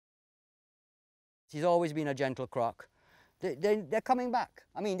He's always been a gentle croc. They're coming back.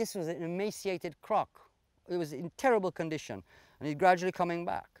 I mean, this was an emaciated croc. It was in terrible condition, and he's gradually coming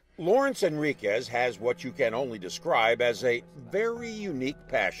back. Lawrence Enriquez has what you can only describe as a very unique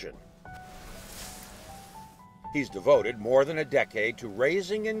passion. He's devoted more than a decade to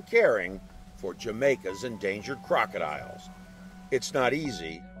raising and caring for Jamaica's endangered crocodiles. It's not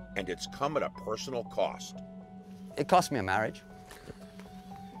easy, and it's come at a personal cost. It cost me a marriage.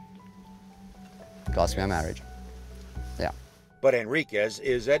 It cost me a marriage, yeah. But Enriquez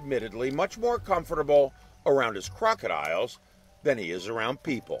is admittedly much more comfortable around his crocodiles than he is around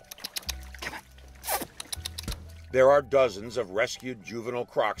people. There are dozens of rescued juvenile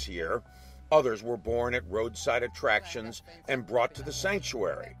crocs here. Others were born at roadside attractions and brought to the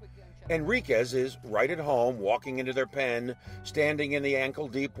sanctuary. Enriquez is right at home, walking into their pen, standing in the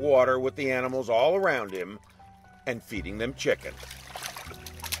ankle-deep water with the animals all around him, and feeding them chicken.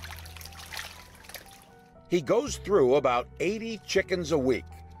 He goes through about 80 chickens a week.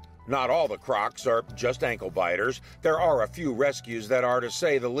 Not all the crocs are just ankle biters. There are a few rescues that are, to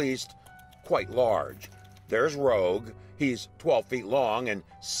say the least, quite large. There's Rogue. He's 12 feet long and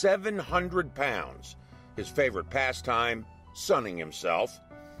 700 pounds. His favorite pastime, sunning himself.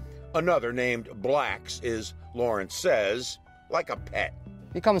 Another named Blacks is, Lawrence says, like a pet.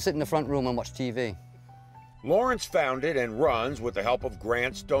 You come and sit in the front room and watch TV. Lawrence founded and runs, with the help of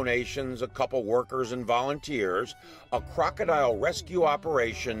grants, donations, a couple workers and volunteers, a crocodile rescue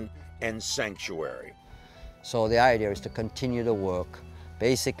operation and sanctuary. So the idea is to continue the work,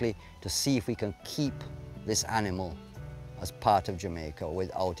 basically to see if we can keep this animal as part of Jamaica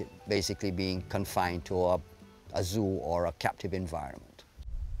without it basically being confined to a zoo or a captive environment.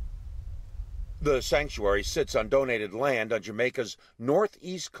 The sanctuary sits on donated land on Jamaica's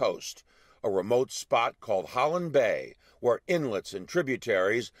northeast coast, a remote spot called Holland Bay, where inlets and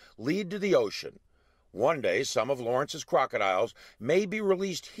tributaries lead to the ocean. One day, some of Lawrence's crocodiles may be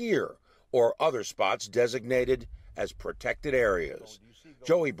released here or other spots designated as protected areas.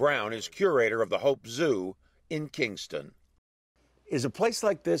 Joey Brown is curator of the Hope Zoo in Kingston. Is a place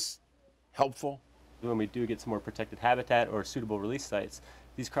like this helpful? When we do get some more protected habitat or suitable release sites,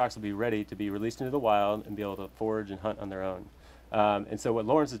 these crocs will be ready to be released into the wild and be able to forage and hunt on their own. And so what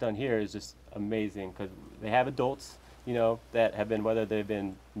Lawrence has done here is just amazing, because they have adults, you know, that have been, whether they've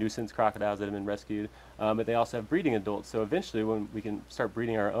been nuisance crocodiles that have been rescued, but they also have breeding adults. So eventually when we can start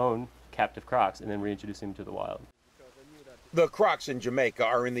breeding our own captive crocs and then reintroduce them to the wild. The crocs in Jamaica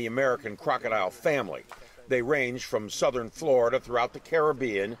are in the American crocodile family. They range from southern Florida throughout the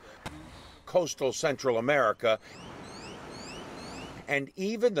Caribbean, coastal Central America, and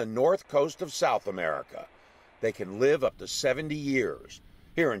even the north coast of South America. They can live up to 70 years.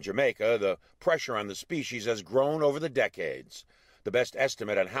 Here in Jamaica, the pressure on the species has grown over the decades. The best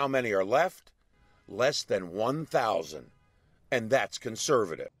estimate on how many are left? Less than 1,000. And that's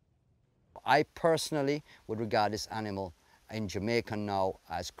conservative. I personally would regard this animal in Jamaica now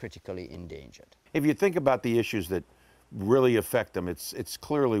as critically endangered. If you think about the issues that really affect them, it's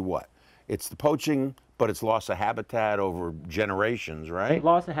clearly what? It's the poaching, but it's loss of habitat over generations, right?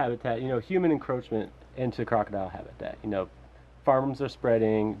 Loss of habitat, you know, human encroachment into crocodile habitat. You know, farms are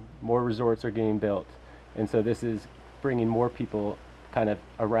spreading, more resorts are getting built, and so this is bringing more people kind of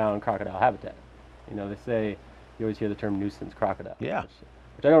around crocodile habitat. You know, they say, you always hear the term nuisance crocodile. Yeah.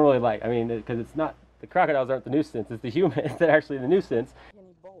 Which I don't really like. I mean, because it's not, the crocodiles aren't the nuisance, it's the humans that are actually the nuisance.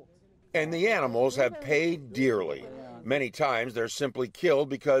 And the animals have paid dearly. Many times they're simply killed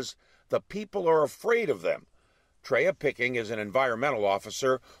because the people are afraid of them. Treya Picking is an environmental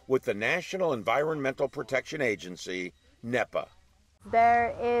officer with the National Environmental Protection Agency, NEPA.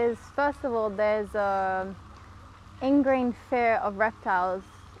 There is, first of all, there's an ingrained fear of reptiles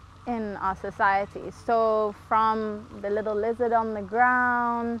in our society. So from the little lizard on the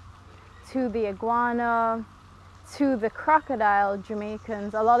ground, to the iguana, to the crocodile,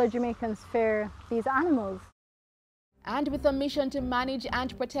 Jamaicans, a lot of Jamaicans fear these animals. And with a mission to manage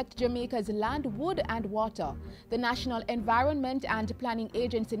and protect Jamaica's land, wood and water, the National Environment and Planning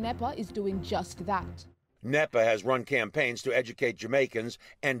Agency, NEPA, is doing just that. NEPA has run campaigns to educate Jamaicans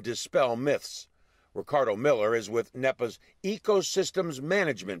and dispel myths. Ricardo Miller is with NEPA's Ecosystems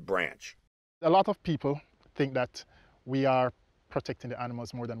Management Branch. A lot of people think that we are protecting the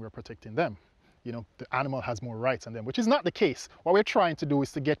animals more than we're protecting them. You know, the animal has more rights than them, which is not the case. What we're trying to do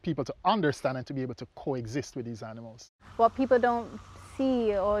is to get people to understand and to be able to coexist with these animals. What people don't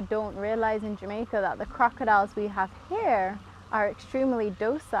see or don't realize in Jamaica, that the crocodiles we have here are extremely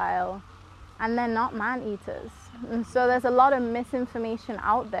docile and they're not man-eaters. And so there's a lot of misinformation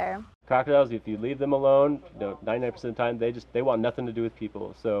out there. Crocodiles, if you leave them alone, you know, 99% of the time, they want nothing to do with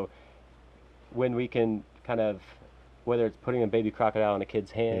people. So when we can kind of, whether it's putting a baby crocodile in a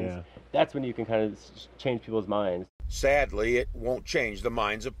kid's hands, that's when you can kind of change people's minds. Sadly, it won't change the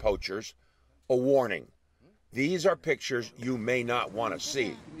minds of poachers. A warning. These are pictures you may not want to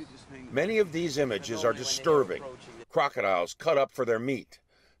see. Many of these images are disturbing. Crocodiles cut up for their meat.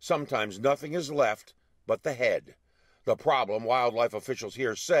 Sometimes nothing is left but the head. The problem, wildlife officials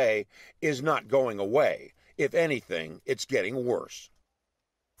here say, is not going away. If anything, it's getting worse.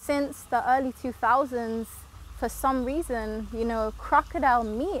 Since the early 2000s, for some reason, you know, crocodile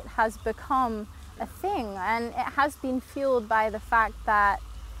meat has become a thing, and it has been fueled by the fact that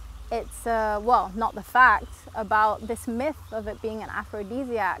it's, well, not the fact, about this myth of it being an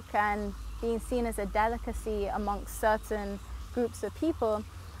aphrodisiac and being seen as a delicacy amongst certain groups of people.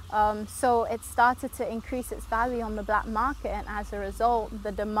 So it started to increase its value on the black market, and as a result,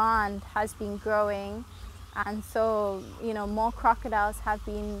 the demand has been growing. And so, you know, more crocodiles have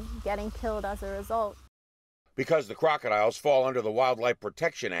been getting killed as a result. Because the crocodiles fall under the Wildlife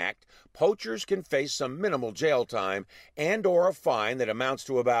Protection Act, poachers can face some minimal jail time and/or a fine that amounts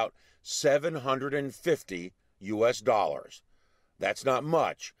to about $750 US. That's not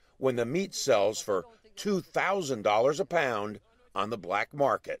much when the meat sells for $2,000 a pound on the black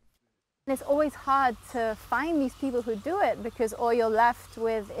market. It's always hard to find these people who do it because all you're left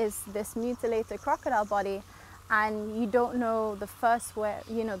with is this mutilated crocodile body, and you don't know the first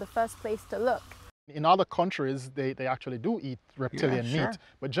place to look. In other countries, they actually do eat reptilian meat,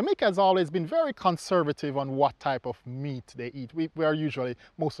 but Jamaica has always been very conservative on what type of meat they eat. We are usually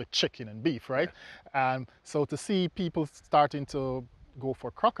mostly chicken and beef, right? So to see people starting to go for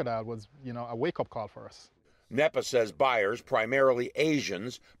crocodile was, you know, a wake-up call for us. NEPA says buyers, primarily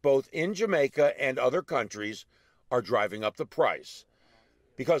Asians, both in Jamaica and other countries, are driving up the price.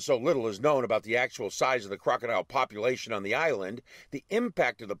 Because so little is known about the actual size of the crocodile population on the island, the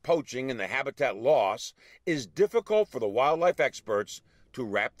impact of the poaching and the habitat loss is difficult for the wildlife experts to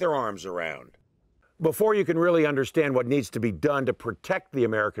wrap their arms around. Before you can really understand what needs to be done to protect the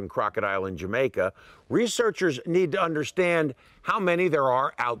American crocodile in Jamaica, researchers need to understand how many there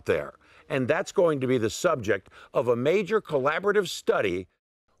are out there. And that's going to be the subject of a major collaborative study.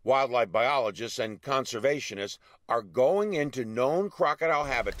 Wildlife biologists and conservationists are going into known crocodile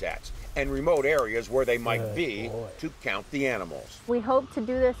habitats and remote areas where they might be to count the animals. We hope to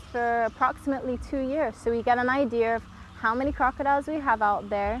do this for approximately 2 years, so we get an idea of how many crocodiles we have out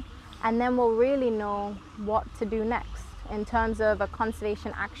there, and then we'll really know what to do next in terms of a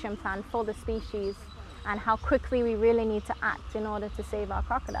conservation action plan for the species and how quickly we really need to act in order to save our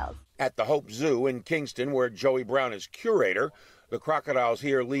crocodiles. At the Hope Zoo in Kingston, where Joey Brown is curator, the crocodiles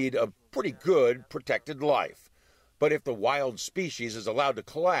here lead a pretty good protected life. But if the wild species is allowed to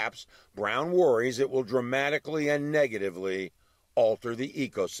collapse, Brown worries it will dramatically and negatively alter the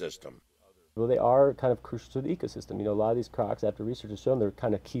ecosystem. Well, they are kind of crucial to the ecosystem. You know, a lot of these crocs, after research has shown, they're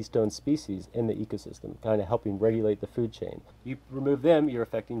kind of keystone species in the ecosystem, kind of helping regulate the food chain. You remove them, you're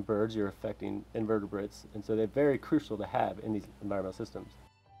affecting birds, you're affecting invertebrates, and so they're very crucial to have in these environmental systems.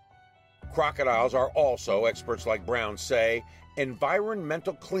 Crocodiles are also, experts like Brown say,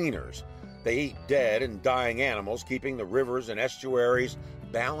 environmental cleaners. They eat dead and dying animals, keeping the rivers and estuaries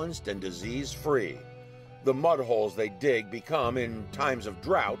balanced and disease-free. The mud holes they dig become, in times of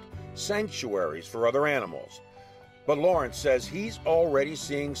drought, sanctuaries for other animals. But Lawrence says he's already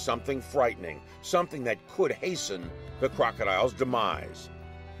seeing something frightening, something that could hasten the crocodile's demise.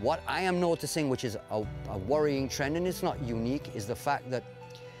 What I am noticing, which is a worrying trend, and it's not unique, is the fact that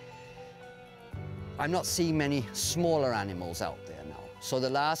I'm not seeing many smaller animals out there now. So the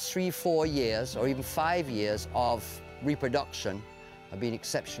last 3-4 years, or even 5 years of reproduction have been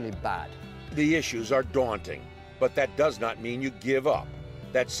exceptionally bad. The issues are daunting, but that does not mean you give up.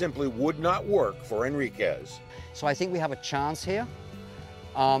 That simply would not work for Enriquez. So I think we have a chance here.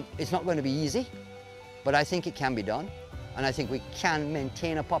 It's not going to be easy, but I think it can be done. And I think we can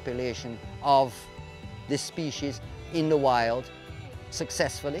maintain a population of this species in the wild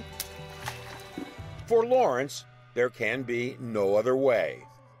successfully. For Lawrence, there can be no other way.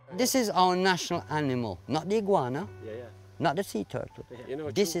 This is our national animal, not the iguana, not the sea turtle.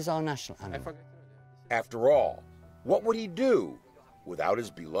 This is our national animal. After all, what would he do without his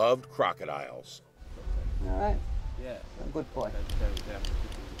beloved crocodiles? All right. Yeah. Good point. Yeah.